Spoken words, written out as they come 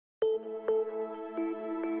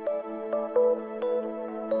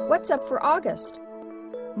What's up for August?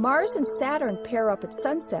 Mars and Saturn pair up at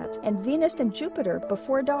sunset, and Venus and Jupiter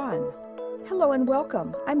before dawn. Hello and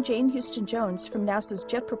welcome. I'm Jane Houston Jones from NASA's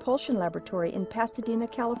Jet Propulsion Laboratory in Pasadena,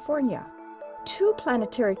 California. Two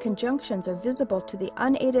planetary conjunctions are visible to the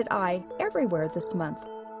unaided eye everywhere this month.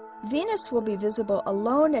 Venus will be visible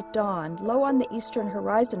alone at dawn, low on the eastern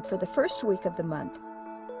horizon for the first week of the month.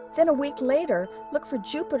 Then a week later, look for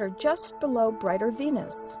Jupiter just below brighter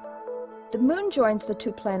Venus. The moon joins the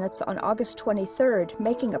two planets on August 23rd,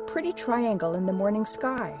 making a pretty triangle in the morning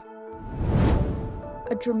sky.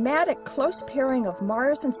 A dramatic close pairing of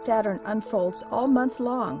Mars and Saturn unfolds all month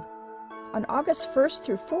long. On August 1st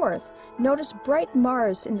through 4th, notice bright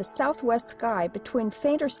Mars in the southwest sky between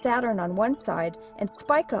fainter Saturn on one side and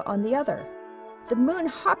Spica on the other. The moon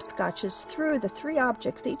hopscotches through the three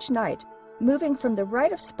objects each night, moving from the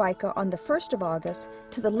right of Spica on the 1st of August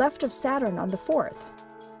to the left of Saturn on the 4th.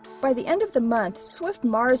 By the end of the month, swift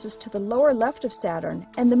Mars is to the lower left of Saturn,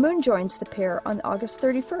 and the moon joins the pair on August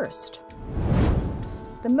 31st.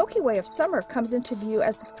 The Milky Way of summer comes into view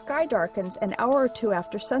as the sky darkens an hour or two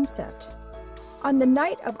after sunset. On the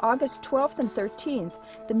night of August 12th and 13th,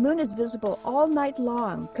 the moon is visible all night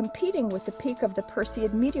long, competing with the peak of the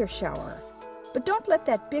Perseid meteor shower. But don't let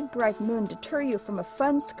that big bright moon deter you from a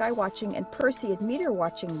fun sky-watching and Perseid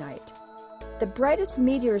meteor-watching night. The brightest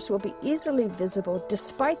meteors will be easily visible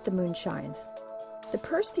despite the moonshine. The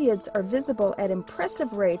Perseids are visible at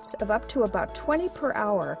impressive rates of up to about 20 per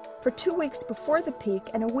hour for 2 weeks before the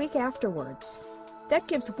peak and a week afterwards. That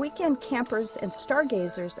gives weekend campers and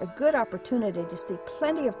stargazers a good opportunity to see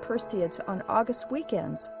plenty of Perseids on August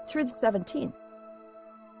weekends through the 17th.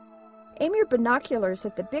 Aim your binoculars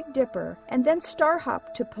at the Big Dipper and then star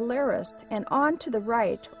hop to Polaris and on to the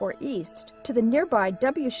right or east to the nearby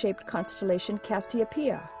W-shaped constellation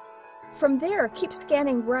Cassiopeia. From there, keep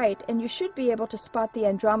scanning right and you should be able to spot the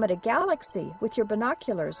Andromeda Galaxy with your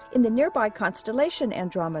binoculars in the nearby constellation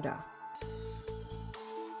Andromeda.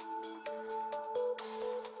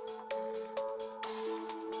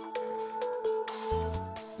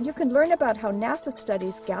 You can learn about how NASA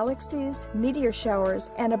studies galaxies, meteor showers,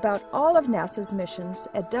 and about all of NASA's missions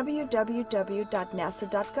at www.nasa.gov.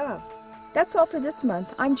 That's all for this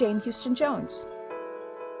month. I'm Jane Houston Jones.